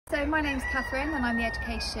So my name's Catherine and I'm the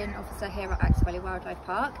Education Officer here at Axe Valley Wildlife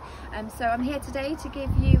Park. So I'm here today to give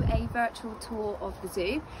you a virtual tour of the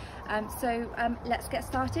zoo. Let's get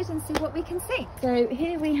started and see what we can see. So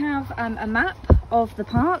here we have a map of the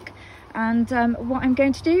park, and what I'm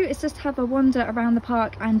going to do is just have a wander around the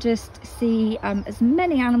park and just see as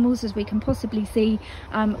many animals as we can possibly see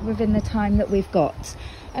within the time that we've got.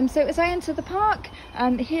 So as I enter the park,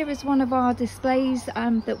 here is one of our displays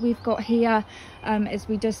that we've got here as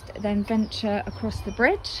we just then venture across the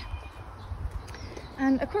bridge.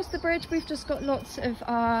 And across the bridge we've just got lots of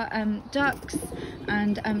our ducks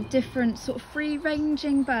and different sort of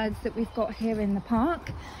free-ranging birds that we've got here in the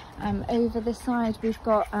park. Over this side we've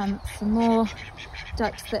got some more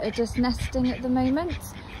ducks that are just nesting at the moment.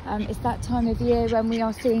 It's that time of year when we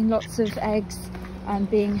are seeing lots of eggs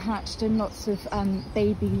being hatched and lots of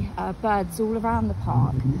baby birds all around the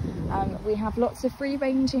park. We have lots of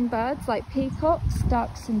free-ranging birds like peacocks,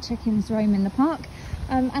 ducks and chickens roam in the park,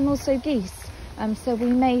 and also geese. So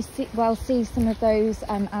we may see some of those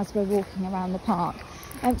as we're walking around the park.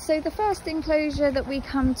 So the first enclosure that we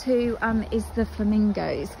come to is the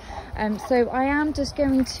flamingos. So I am just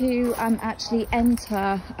going to actually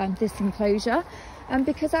enter this enclosure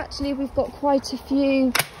because actually we've got quite a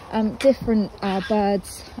few different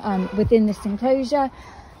birds within this enclosure,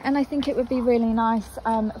 and I think it would be really nice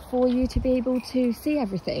for you to be able to see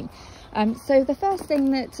everything. So the first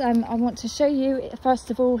thing that I want to show you first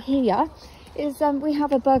of all here is we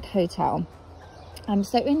have a bug hotel.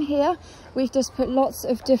 So in here we've just put lots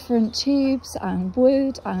of different tubes and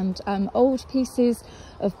wood and old pieces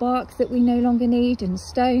of bark that we no longer need and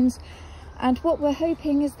stones. And what we're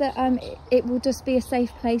hoping is that it will just be a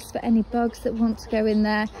safe place for any bugs that want to go in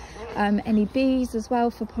there, any bees as well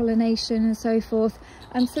for pollination and so forth.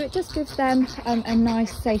 And so it just gives them a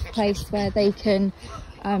nice safe place where they can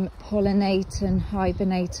pollinate and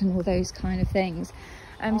hibernate and all those kind of things.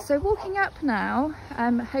 So walking up now,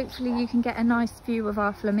 hopefully you can get a nice view of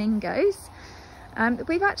our flamingos.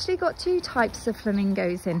 We've actually got two types of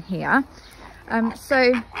flamingos in here.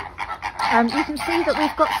 You can see that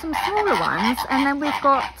we've got some smaller ones and then we've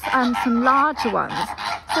got some larger ones.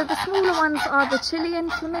 So the smaller ones are the Chilean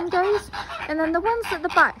flamingos, and then the ones at the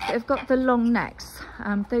back that have got the long necks,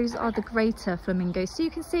 those are the greater flamingos. So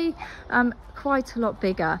you can see quite a lot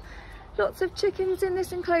bigger. Lots of chickens in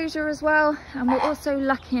this enclosure as well, and we're also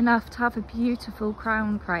lucky enough to have a beautiful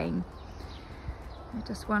crown crane. We're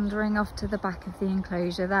just wandering off to the back of the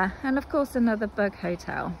enclosure there, and of course another bug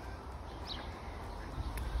hotel.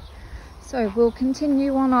 So we'll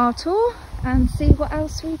continue on our tour and see what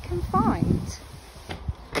else we can find.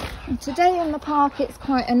 And today in the park it's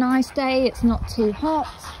quite a nice day. It's not too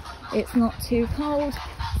hot, it's not too cold,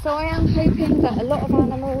 so I am hoping that a lot of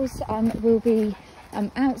animals will be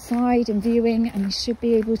outside and viewing, and we should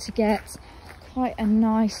be able to get quite a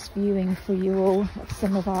nice viewing for you all of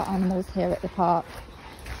some of our animals here at the park.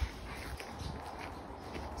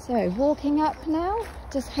 So walking up now,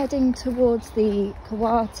 just heading towards the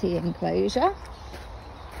coati enclosure.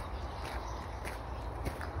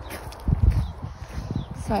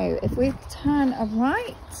 So if we turn a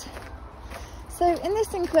right, so in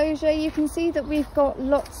this enclosure you can see that we've got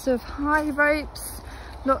lots of high ropes,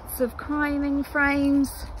 lots of climbing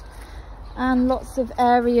frames and lots of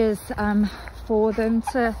areas for them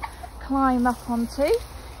to climb up onto.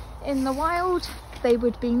 In the wild they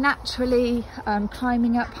would be naturally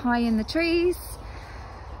climbing up high in the trees,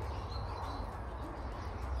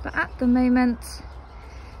 but at the moment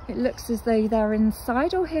it looks as though they're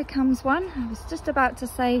inside. Oh, here comes one. I was just about to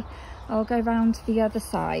say I'll go round to the other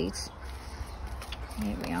side.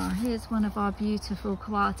 Here we are. Here's one of our beautiful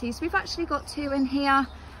coatis. We've actually got two in here.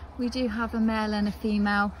 We do have a male and a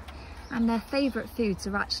female, and their favourite foods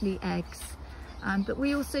are actually eggs. But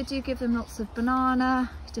we also do give them lots of banana,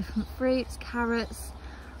 different fruits, carrots,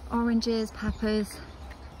 oranges, peppers.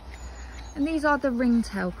 And these are the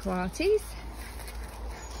ringtail coatis.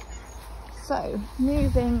 So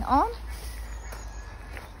moving on.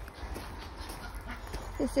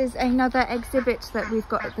 This is another exhibit that we've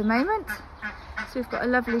got at the moment. So we've got a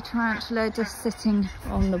lovely tarantula just sitting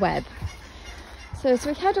on the web. So as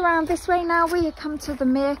we head around this way now, we have come to the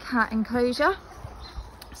meerkat enclosure.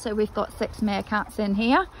 So we've got 6 meerkats in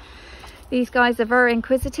here. These guys are very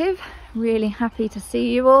inquisitive, really happy to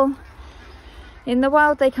see you all. In the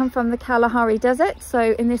wild they come from the Kalahari Desert,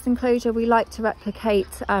 so in this enclosure we like to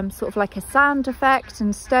replicate sort of like a sand effect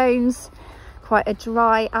and stones, quite a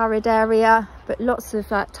dry arid area, but lots of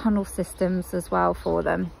tunnel systems as well for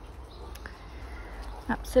them.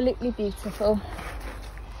 Absolutely beautiful.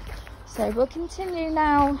 So we'll continue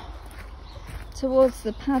now towards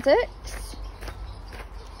the paddocks.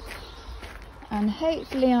 and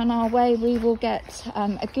hopefully on our way we will get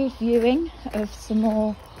a good viewing of some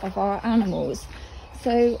more of our animals.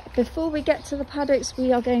 So before we get to the paddocks,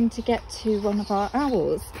 we are going to get to one of our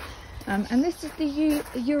owls, and this is the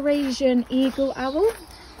Eurasian eagle owl.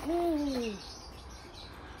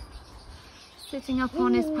 Sitting up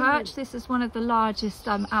on his perch. This is one of the largest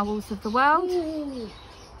owls of the world.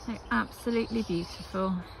 So absolutely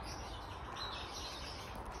beautiful.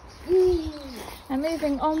 And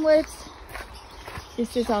moving onwards,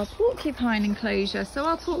 this is our porcupine enclosure. So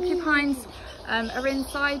our porcupines are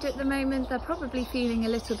inside at the moment. They're probably feeling a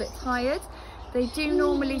little bit tired. They do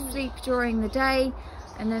normally sleep during the day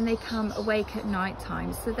and then they come awake at night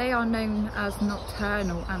time. So they are known as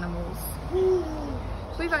nocturnal animals.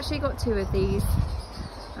 We've actually got two of these,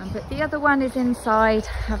 but the other one is inside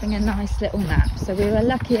having a nice little nap. So we were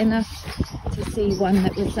lucky enough to see one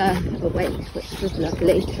that was awake, which was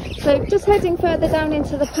lovely. So just heading further down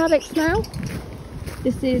into the paddocks now.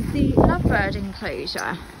 This is the lovebird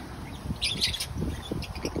enclosure.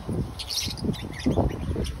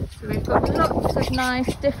 So we've got lots of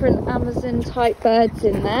nice different Amazon type birds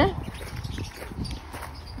in there.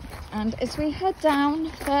 And as we head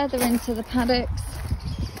down further into the paddocks,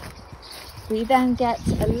 we then get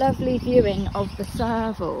a lovely viewing of the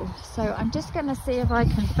serval. So I'm just going to see if I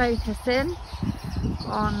can focus in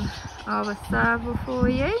on our serval for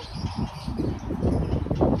you.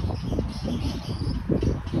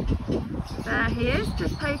 There he is,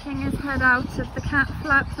 just poking his head out of the cat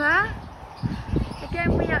flap there.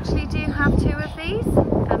 Again, we actually do have two of these,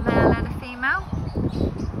 a male and a female.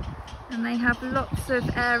 And they have lots of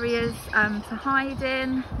areas to hide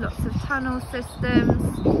in, lots of tunnel systems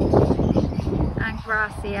and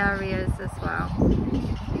grassy areas as well.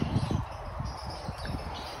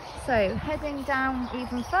 So heading down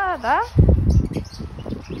even further,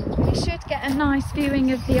 we should get a nice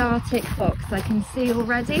viewing of the Arctic fox. I can see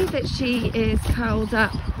already that she is curled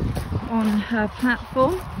up on her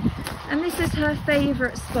platform, and this is her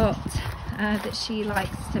favourite spot that she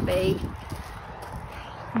likes to be.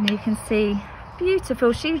 And you can see,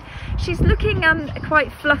 beautiful. She's looking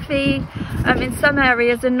quite fluffy in some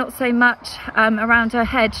areas and not so much around her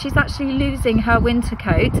head. She's actually losing her winter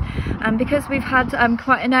coat because we've had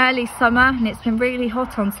quite an early summer and it's been really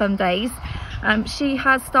hot on some days. She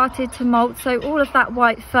has started to molt, so all of that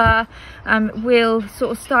white fur will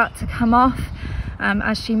sort of start to come off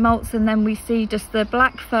as she molts, and then we see just the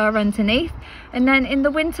black fur underneath. And then in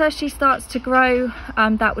the winter she starts to grow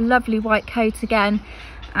that lovely white coat again,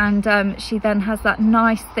 and she then has that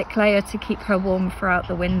nice thick layer to keep her warm throughout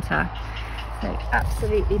the winter. So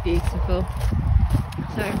absolutely beautiful.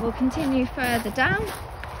 So we'll continue further down.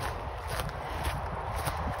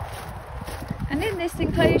 And in this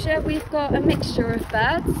enclosure we've got a mixture of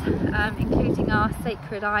birds, including our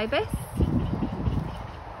sacred ibis.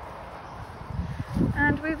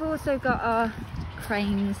 And we've also got our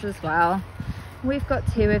cranes as well. We've got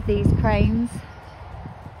two of these cranes.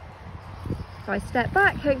 If I step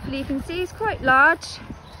back, hopefully you can see he's quite large.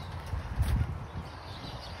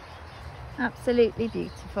 Absolutely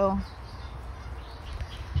beautiful.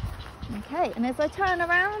 Okay, and as I turn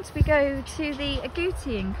around, we go to the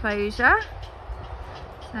agouti enclosure.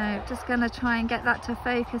 So just going to try and get that to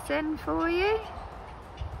focus in for you.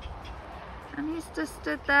 And he's just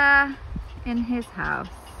stood there in his house.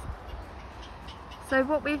 So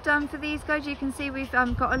what we've done for these guys, you can see we've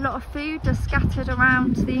got a lot of food just scattered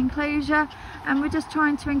around the enclosure, and we're just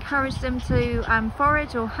trying to encourage them to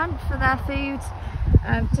forage or hunt for their food,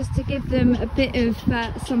 just to give them a bit of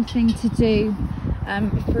something to do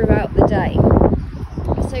throughout the day.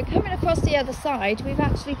 So coming across the other side, we've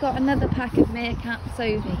actually got another pack of meerkats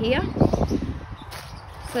over here.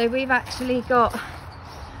 So we've actually got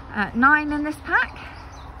 9 in this pack.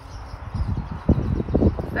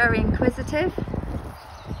 Very inquisitive.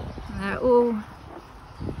 They're all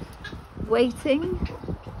waiting,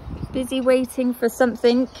 busy waiting for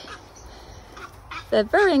something. They're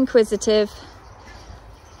very inquisitive.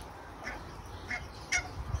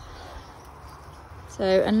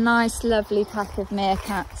 So a nice lovely pack of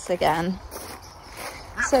meerkats again.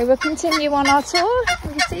 So we'll continue on our tour. You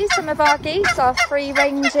can see some of our geese are free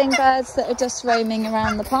ranging birds that are just roaming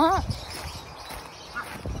around the park.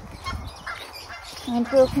 And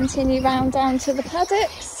we'll continue round down to the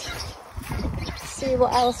paddocks, see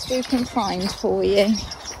what else we can find for you.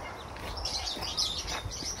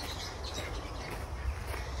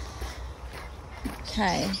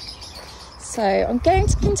 Okay, so I'm going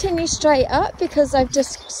to continue straight up because I've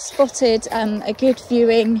just spotted a good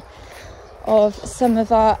viewing of some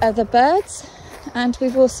of our other birds, and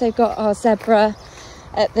we've also got our zebra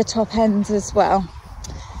at the top end as well.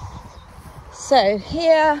 So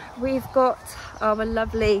here we've got our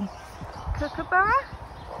lovely kookaburra.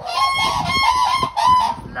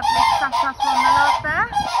 Lovely sat up on the log there.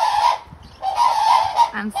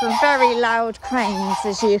 And some very loud cranes,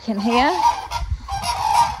 as you can hear.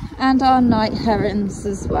 And our night herons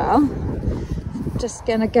as well. Just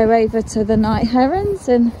going to go over to the night herons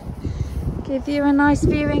and give you a nice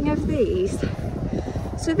viewing of these.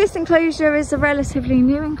 So this enclosure is a relatively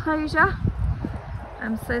new enclosure.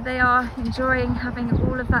 So they are enjoying having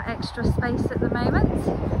all of that extra space at the moment.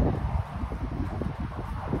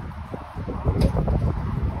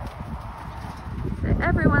 So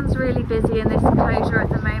everyone's really busy in this enclosure at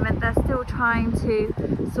the moment. They're still trying to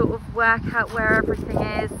sort of work out where everything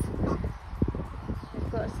is.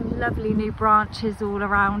 They've got some lovely new branches all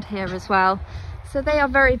around here as well. So they are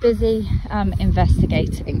very busy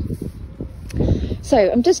investigating.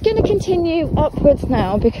 So I'm just going to continue upwards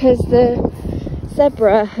now because the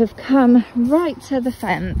zebra have come right to the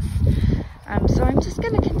fence. So I'm just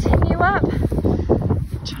going to continue up,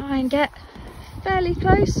 try and get fairly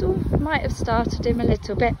close, or might have started him a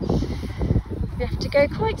little bit. We have to go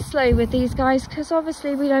quite slow with these guys because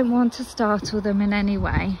obviously we don't want to startle them in any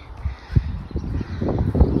way.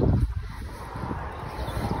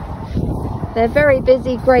 They're very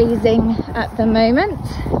busy grazing at the moment.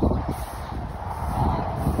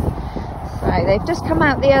 So they've just come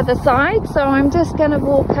out the other side, so I'm just going to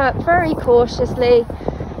walk up very cautiously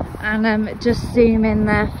and just zoom in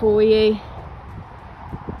there for you.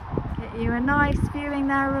 Get you a nice viewing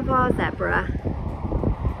there of our zebra.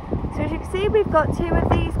 So as you can see, we've got two of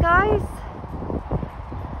these guys.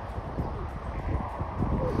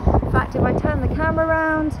 In fact, if I turn the camera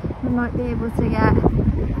around, we might be able to get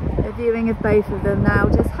a viewing of both of them now,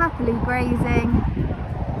 just happily grazing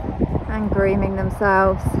and grooming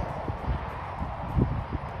themselves.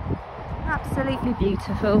 Absolutely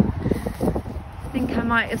beautiful. I think I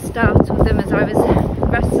might have startled them as I was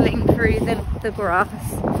rustling through the grass.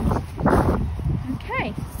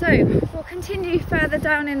 Okay, so we'll continue further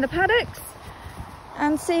down in the paddocks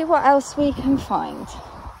and see what else we can find.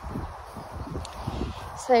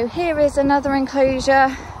 So here is another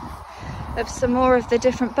enclosure of some more of the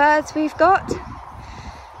different birds we've got,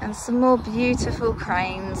 and some more beautiful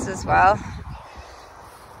cranes as well.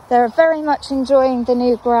 They're very much enjoying the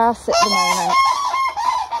new grass at the moment.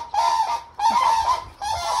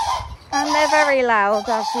 And they're very loud,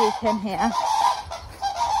 as you can hear.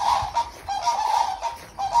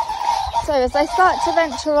 So as I start to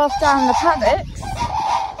venture off down the paddocks,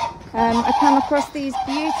 I come across these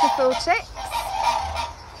beautiful chicks.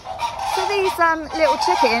 So these little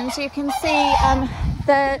chickens, you can see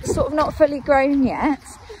they're sort of not fully grown yet.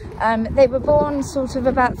 They were born sort of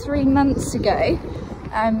about 3 months ago.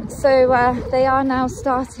 So they are now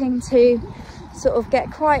starting to sort of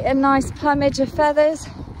get quite a nice plumage of feathers,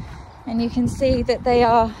 and you can see that they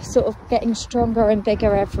are sort of getting stronger and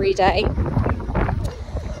bigger every day.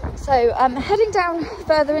 So heading down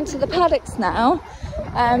further into the paddocks now,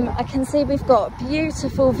 I can see we've got a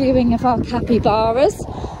beautiful viewing of our capybaras.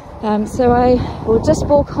 So I will just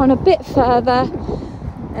walk on a bit further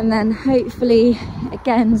and then hopefully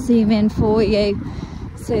again zoom in for you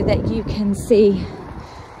so that you can see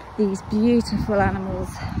these beautiful animals.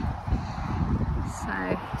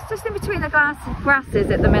 So it's just in between the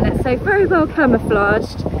grasses at the minute, so very well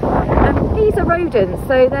camouflaged. These are rodents,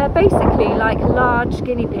 so they're basically like large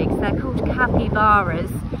guinea pigs. They're called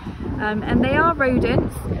capybaras, and they are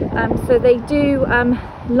rodents, so they do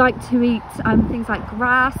like to eat things like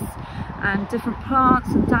grass and different plants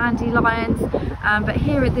and dandelions, but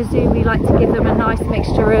here at the zoo we like to give them a nice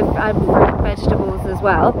mixture of fruit and vegetables as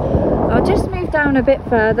well. I'll just move down a bit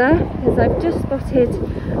further because I've just spotted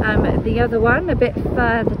the other one a bit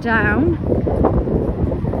further down.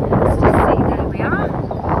 Let's just see, there we are.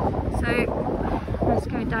 So let's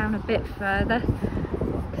go down a bit further.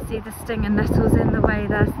 You can see the sting and nettles in the way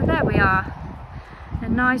there. So there we are. A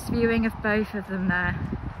nice viewing of both of them there.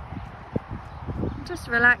 Just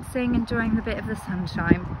relaxing, enjoying the bit of the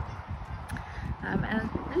sunshine. And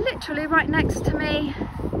literally right next to me,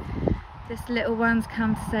 this little one's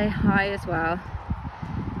come to say hi as well.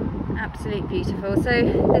 Absolutely beautiful. So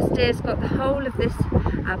this deer's got the whole of this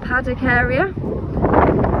paddock area.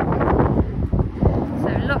 So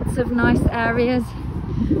lots of nice areas.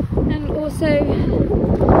 And also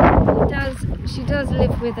she does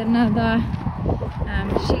live with another.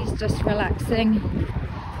 She's just relaxing.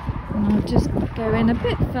 And I'll just go in a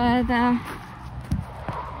bit further,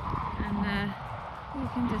 and you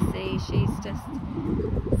can just see she's just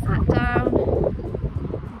sat down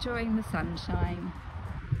enjoying the sunshine.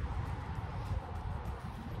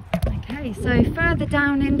 Okay, Okay, so further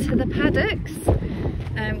down into the paddocks,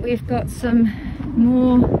 we've got some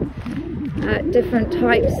more different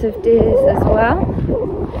types of deers as well.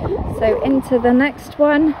 So into the next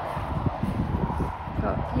one,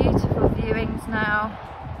 got beautiful viewings now.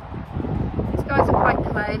 These guys are quite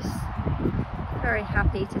close, very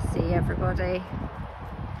happy to see everybody.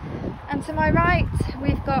 And to my right,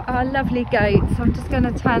 we've got our lovely goats. I'm just going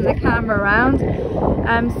to turn the camera around.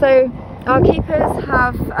 So our keepers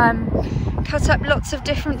have cut up lots of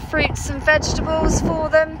different fruits and vegetables for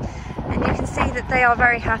them, and you can see that they are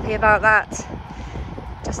very happy about that.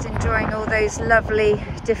 Just enjoying all those lovely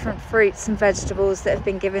different fruits and vegetables that have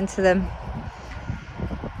been given to them.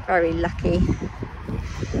 Very lucky.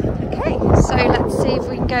 Okay, so let's see if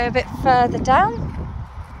we can go a bit further down.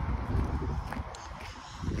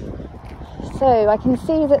 So I can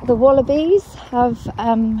see that the wallabies have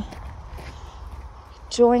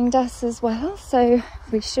joined us as well, so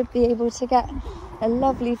we should be able to get a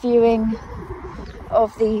lovely viewing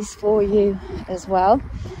of these for you as well.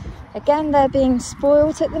 Again, they're being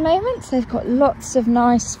spoilt at the moment, so they've got lots of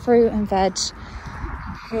nice fruit and veg.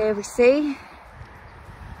 Here we see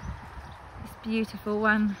this beautiful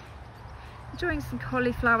one enjoying some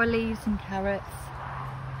cauliflower leaves and carrots.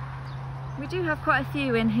 We do have quite a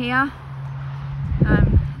few in here.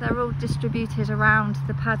 They're all distributed around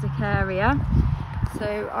the paddock area,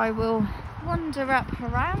 so I will wander up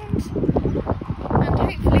around and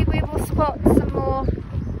hopefully we will spot some more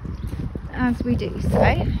as we do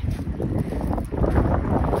so.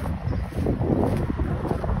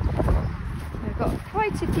 We've got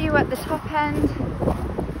quite a few at the top end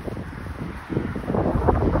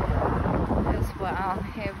as well.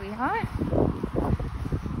 Here we are.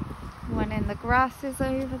 One in the grasses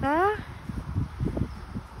over there.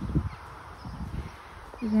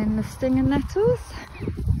 In the stinger nettles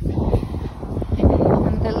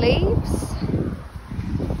and the leaves.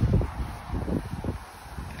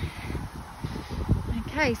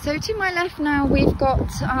 Okay, so to my left now we've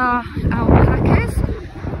got our alpacas,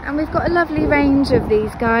 and we've got a lovely range of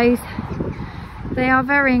these guys. They are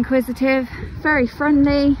very inquisitive, very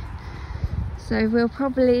friendly, so we'll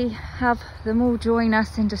probably have them all join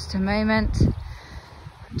us in just a moment.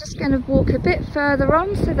 I'm just going to walk a bit further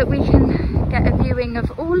on so that we can get a viewing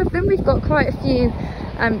of all of them. We've got quite a few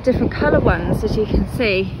different colour ones, as you can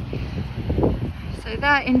see. So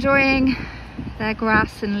they're enjoying their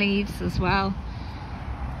grass and leaves as well.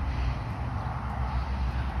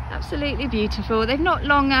 Absolutely beautiful. They've not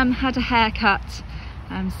long had a haircut,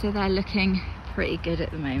 so they're looking pretty good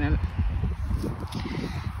at the moment.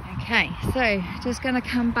 Okay, so just going to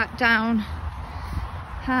come back down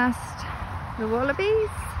past the wallabies.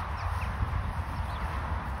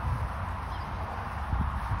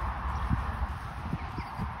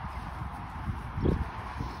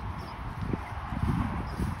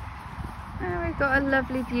 And we've got a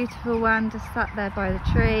lovely beautiful one just sat there by the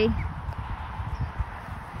tree.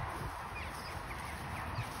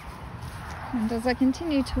 And as I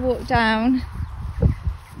continue to walk down,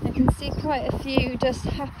 I can see quite a few just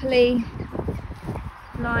happily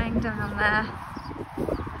lying down there,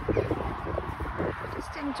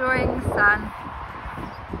 just enjoying the sun.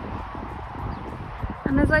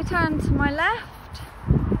 And as I turn to my left,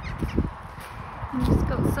 I've just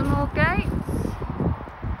got some more goats.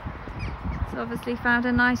 It's obviously found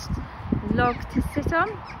a nice log to sit on,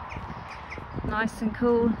 nice and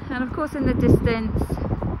cool, and of course in the distance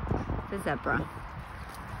the zebra.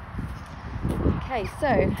 Okay,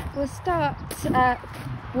 so we'll start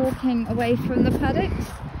walking away from the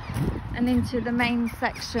paddocks and into the main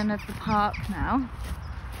section of the park now,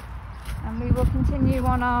 and we will continue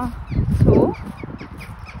on our tour.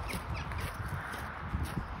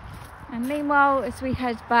 And meanwhile, as we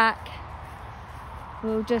head back,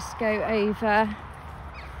 we'll just go over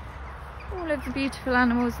all of the beautiful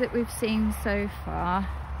animals that we've seen so far.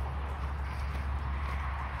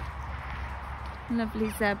 Lovely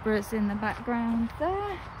zebras in the background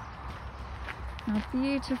there. Our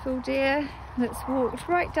beautiful deer that's walked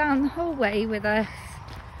right down the whole way with us.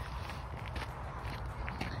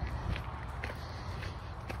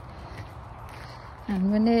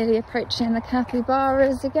 And we're nearly approaching the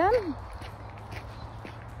capybaras again.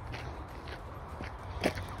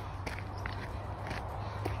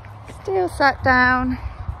 Still sat down,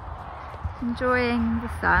 enjoying the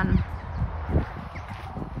sun.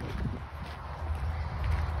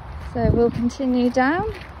 So we'll continue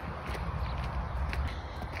down,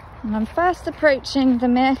 and I'm fast approaching the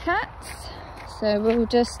meerkats, so we'll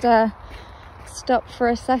just stop for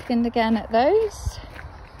a second again at those.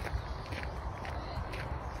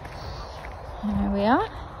 There we are.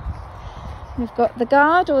 We've got the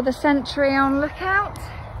guard or the sentry on lookout,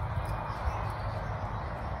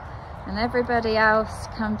 and everybody else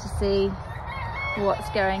come to see what's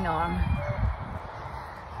going on.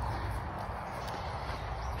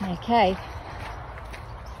 Okay.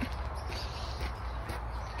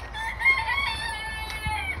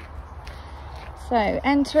 So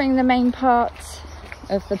entering the main part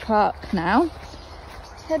of the park now,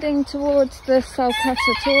 heading towards the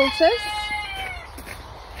Sulcutta tortoise.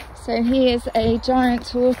 So he is a giant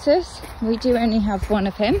tortoise. We do only have one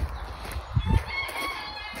of him.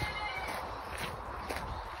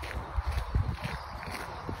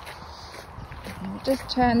 We'll just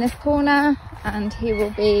turn this corner and he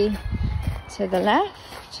will be to the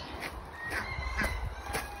left.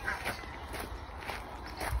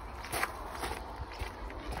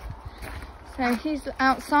 So he's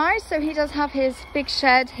outside, so he does have his big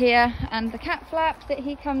shed here and the cat flap that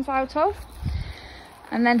he comes out of.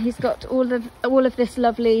 And then he's got all of this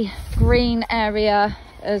lovely green area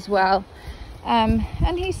as well. And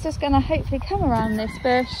he's just going to hopefully come around this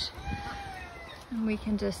bush and we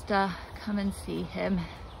can just come and see him.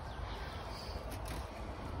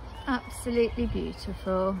 Absolutely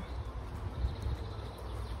beautiful.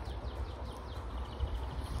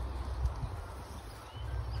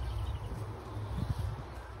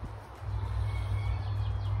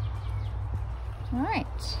 Right,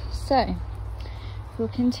 so we'll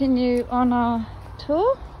continue on our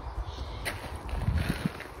tour.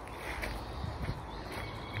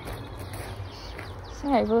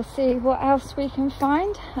 So we'll see what else we can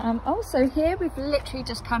find. Also here we've literally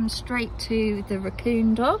just come straight to the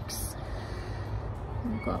raccoon dogs.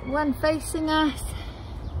 We've got one facing us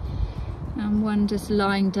and one just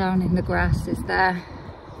lying down in the grasses there.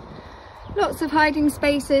 Lots of hiding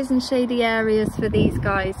spaces and shady areas for these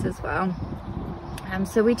guys as well.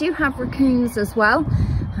 So we do have raccoons as well,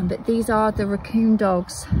 but these are the raccoon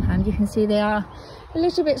dogs, and you can see they are a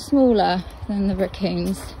little bit smaller than the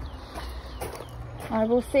raccoons. I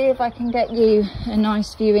will see if I can get you a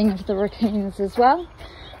nice viewing of the raccoons as well.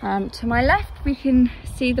 To my left we can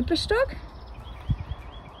see the bush dog.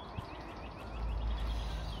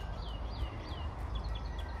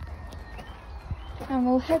 And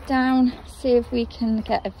we'll head down, see if we can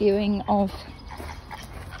get a viewing of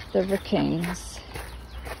the raccoons.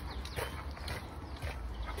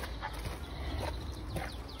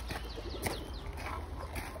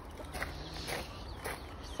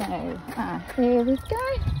 So, here we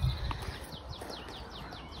go.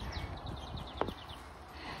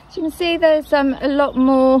 So you can see there's a lot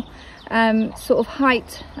more sort of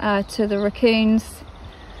height to the raccoons,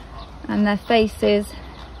 and their faces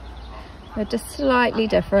are just slightly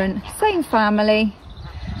different. Same family,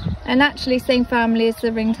 and actually same family as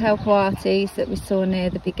the ringtail coatis that we saw near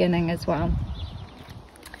the beginning as well.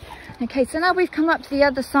 Okay, so now we've come up to the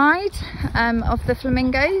other side of the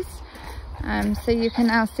flamingos. So you can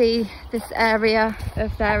now see this area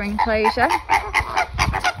of their enclosure.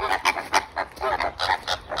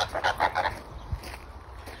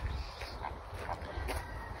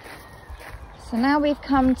 So now we've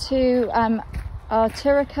come to our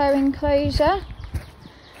Turaco enclosure,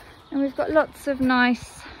 and we've got lots of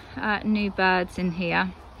nice new birds in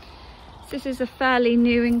here. So this is a fairly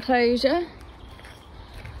new enclosure.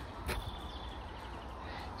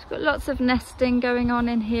 Got lots of nesting going on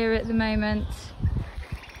in here at the moment,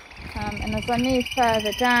 and as I move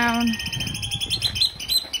further down,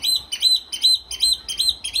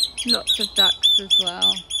 lots of ducks as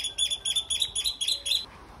well.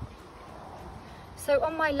 So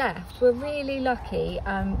on my left we're really lucky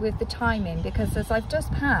with the timing, because as I've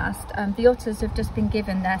just passed, the otters have just been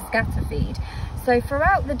given their scatter feed. So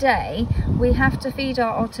throughout the day we have to feed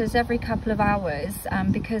our otters every couple of hours,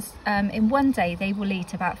 because in one day they will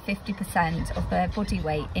eat about 50% of their body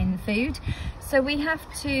weight in food. So we have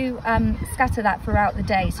to scatter that throughout the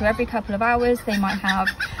day. So every couple of hours they might have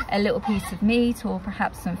a little piece of meat or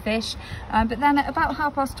perhaps some fish. But then at about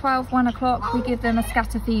 12:30, 1 o'clock, we give them a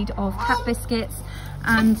scatter feed of cat biscuits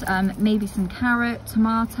and maybe some carrot,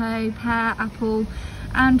 tomato, pear, apple.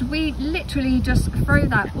 And we literally just throw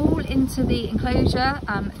that all into the enclosure,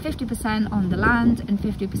 50% on the land and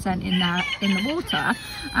 50% in the water,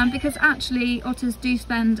 because actually otters do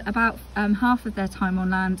spend about half of their time on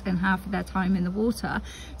land and half of their time in the water.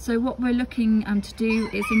 So what we're looking to do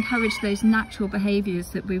is encourage those natural behaviours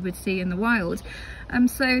that we would see in the wild.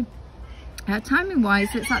 Timing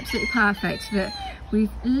wise, it's absolutely perfect that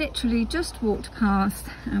we've literally just walked past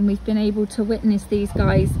and we've been able to witness these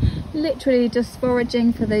guys literally just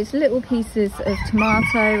foraging for those little pieces of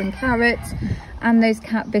tomato and carrot and those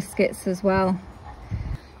cat biscuits as well.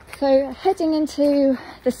 So heading into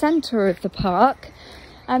the centre of the park,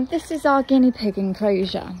 this is our guinea pig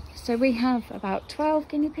enclosure. So we have about 12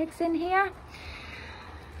 guinea pigs in here,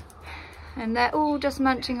 and they're all just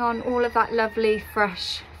munching on all of that lovely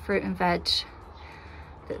fresh fruit and veg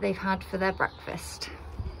that they've had for their breakfast.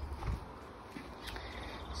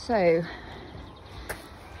 So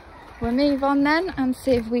we'll move on then and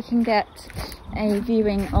see if we can get a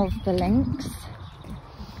viewing of the lynx.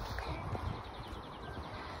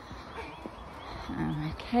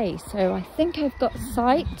 Okay, so I think I've got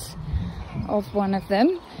sight of one of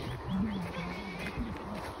them.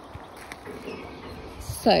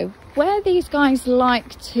 So where these guys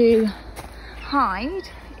like to hide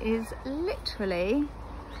is literally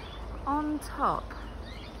on top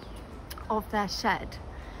of their shed.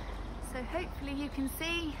 So hopefully you can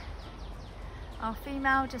see our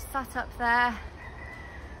female just sat up there,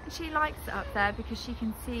 and she likes it up there because she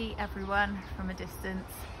can see everyone from a distance.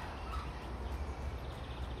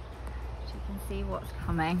 She can see what's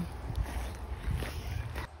coming.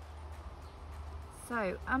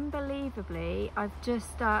 So unbelievably, I've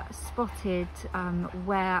just spotted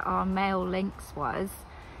where our male lynx was,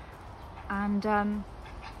 and I'm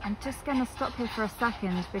just going to stop here for a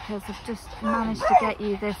second because I've just managed to get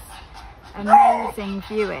you this amazing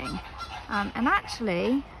viewing. And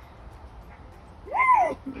actually,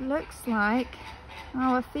 it looks like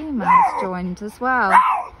our female's joined as well.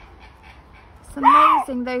 It's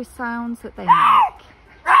amazing those sounds that they make.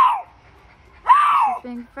 She's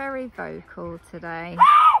being very vocal today.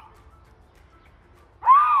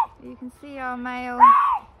 You can see our male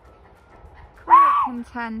quite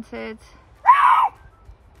contented.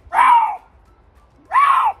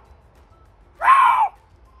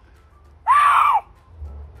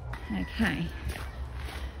 Okay,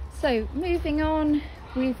 so moving on,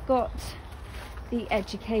 we've got the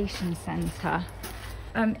education centre.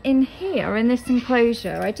 In here, in this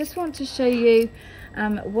enclosure, I just want to show you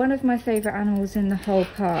one of my favourite animals in the whole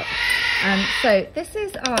park. So this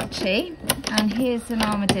is Archie, and he is an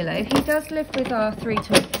armadillo. He does live with our 3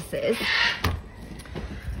 tortoises,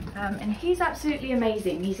 and he's absolutely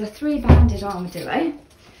amazing. He's a 3-banded armadillo.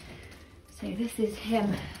 So this is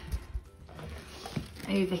him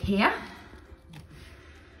over here.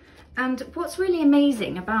 And what's really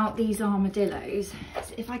amazing about these armadillos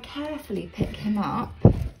is if I carefully pick him up,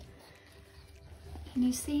 can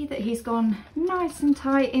you see that he's gone nice and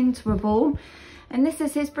tight into a ball, and this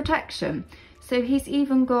is his protection. So he's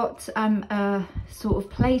even got a sort of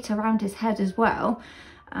plate around his head as well,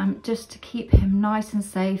 just to keep him nice and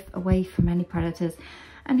safe away from any predators.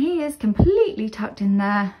 And he is completely tucked in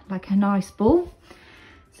there like a nice ball.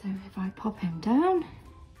 So if I pop him down,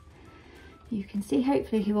 you can see,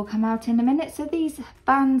 hopefully he will come out in a minute. So these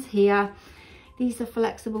bands here, these are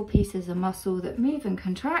flexible pieces of muscle that move and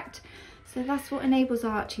contract. So that's what enables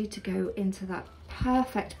Archie to go into that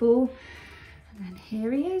perfect ball. And then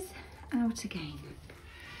here he is, out again.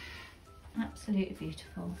 Absolutely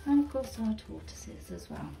beautiful. And of course our tortoises as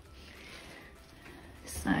well.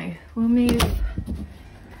 So we'll move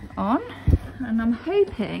on, and I'm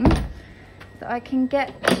hoping that I can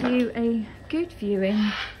get you a good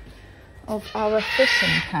viewing of our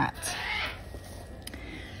fishing cat.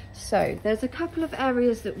 So there's a couple of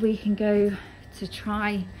areas that we can go to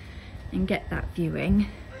try and get that viewing.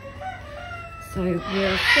 So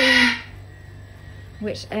we'll see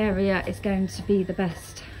which area is going to be the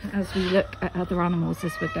best as we look at other animals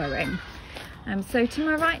as we're going. So to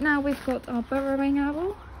my right now, we've got our burrowing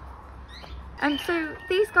owl. And so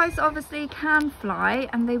these guys obviously can fly,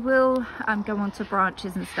 and they will go onto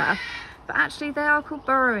branches and stuff. But actually they are called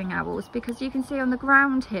burrowing owls because you can see on the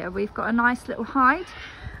ground here we've got a nice little hide,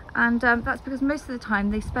 and that's because most of the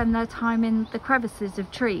time they spend their time in the crevices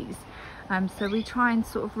of trees. So we try and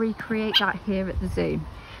sort of recreate that here at the zoo.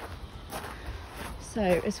 So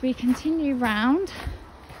as we continue round,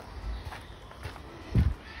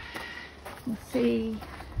 we'll see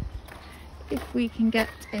if we can get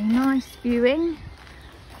a nice viewing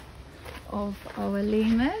of our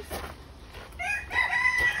lemurs.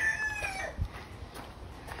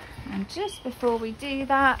 And just before we do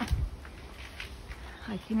that,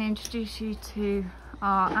 I can introduce you to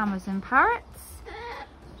our Amazon parrots.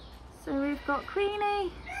 So we've got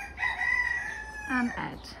Queenie and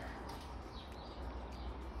Ed.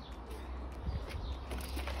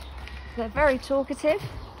 They're very talkative,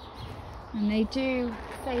 and they do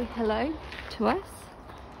say hello to us,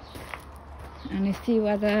 and a few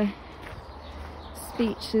other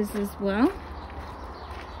speeches as well.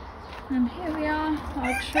 And here we are,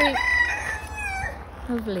 our troop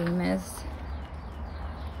of lemurs.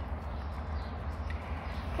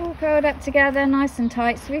 all curled up together, nice and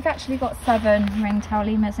tight. So we've actually got 7 ringtail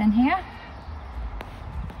lemurs in here.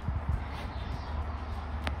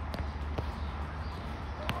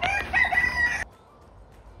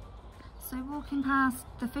 So walking past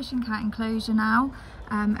the fishing cat enclosure now,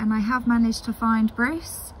 and I have managed to find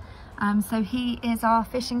Bruce. So he is our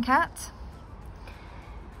fishing cat.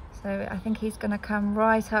 So I think he's going to come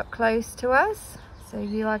right up close to us. So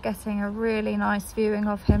you are getting a really nice viewing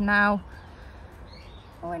of him now.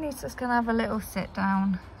 And he's just going to have a little sit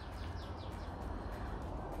down.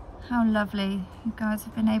 How lovely. You guys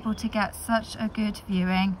have been able to get such a good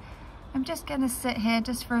viewing. I'm just going to sit here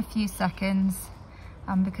just for a few seconds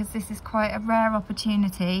because this is quite a rare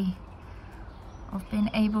opportunity of being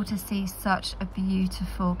able to see such a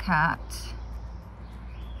beautiful cat.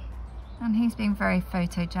 And he's being very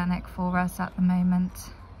photogenic for us at the moment.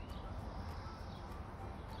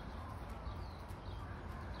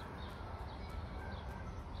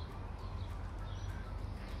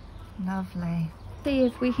 Lovely. See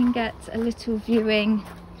if we can get a little viewing.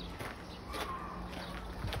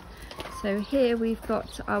 So here we've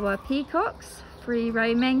got our peacocks free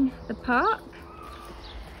roaming the park,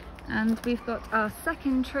 and we've got our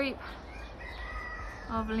second troop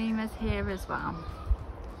of lemurs here as well.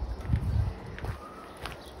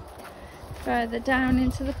 Further down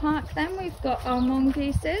into the park then we've got our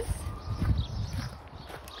mongooses.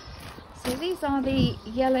 So these are the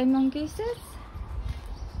yellow mongooses.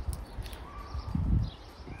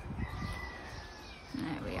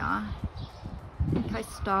 There we are. I think I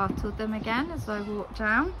startled them again as I walked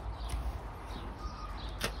down.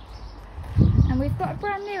 And we've got a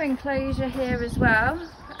brand new enclosure here as well,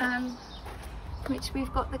 which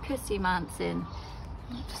we've got the Cussie Mance in.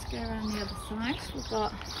 I'll just go around the other side. We've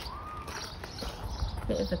got a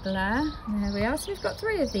bit of a glare. There we are. So we've got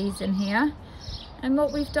 3 of these in here. And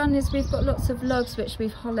what we've done is we've got lots of logs which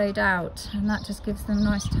we've hollowed out, and that just gives them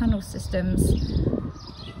nice tunnel systems.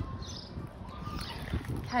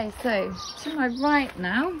 Okay, so to my right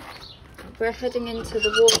now, we're heading into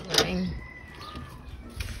the watering.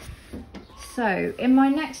 So in my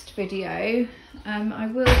next video, I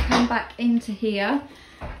will come back into here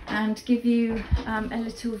and give you a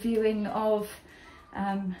little viewing of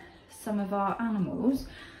some of our animals.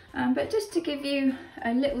 But just to give you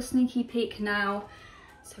a little sneaky peek now,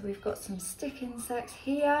 so we've got some stick insects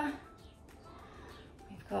here.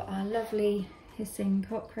 We've got our lovely hissing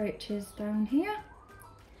cockroaches down here.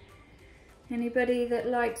 Anybody that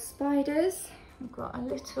likes spiders, we've got a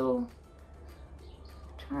little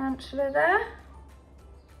tarantula there.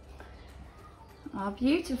 Our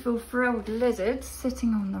beautiful frilled lizards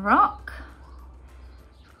sitting on the rock.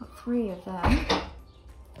 We've got 3 of them.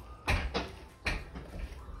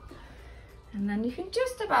 And then you can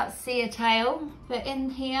just about see a tail, but in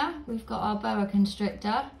here we've got our boa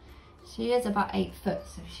constrictor. She is about 8 foot,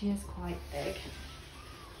 so she is quite big.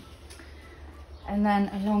 And then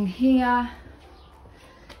along here,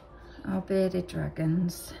 our bearded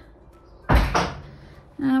dragons.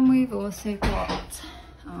 And we've also got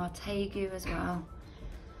our tegu as well.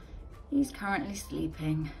 He's currently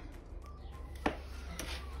sleeping.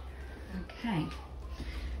 Okay.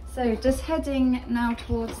 So just heading now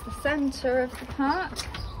towards the centre of the park,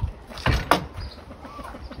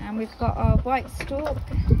 and we've got our white stork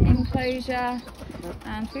enclosure,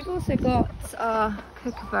 and we've also got our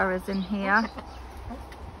kookaburras in here,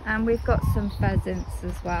 and we've got some pheasants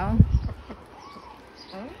as well.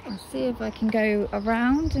 I'll see if I can go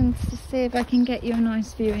around and see if I can get you a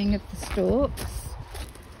nice viewing of the storks.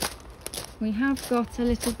 We have got a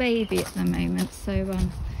little baby at the moment, so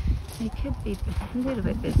they could be a little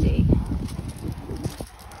bit busy,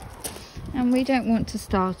 and we don't want to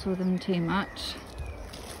startle them too much.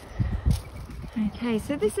 Okay,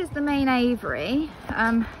 so this is the main aviary.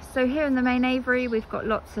 So here in the main aviary we've got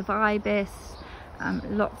lots of ibis,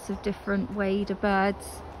 lots of different wader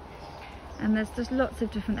birds, and there's just lots of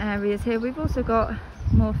different areas here. We've also got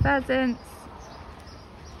more pheasants,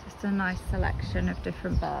 just a nice selection of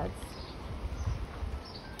different birds.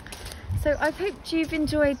 So I've hoped you've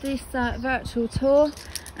enjoyed this virtual tour,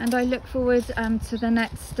 and I look forward to the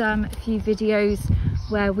next few videos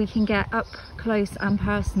where we can get up close and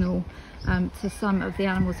personal to some of the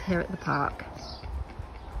animals here at the park.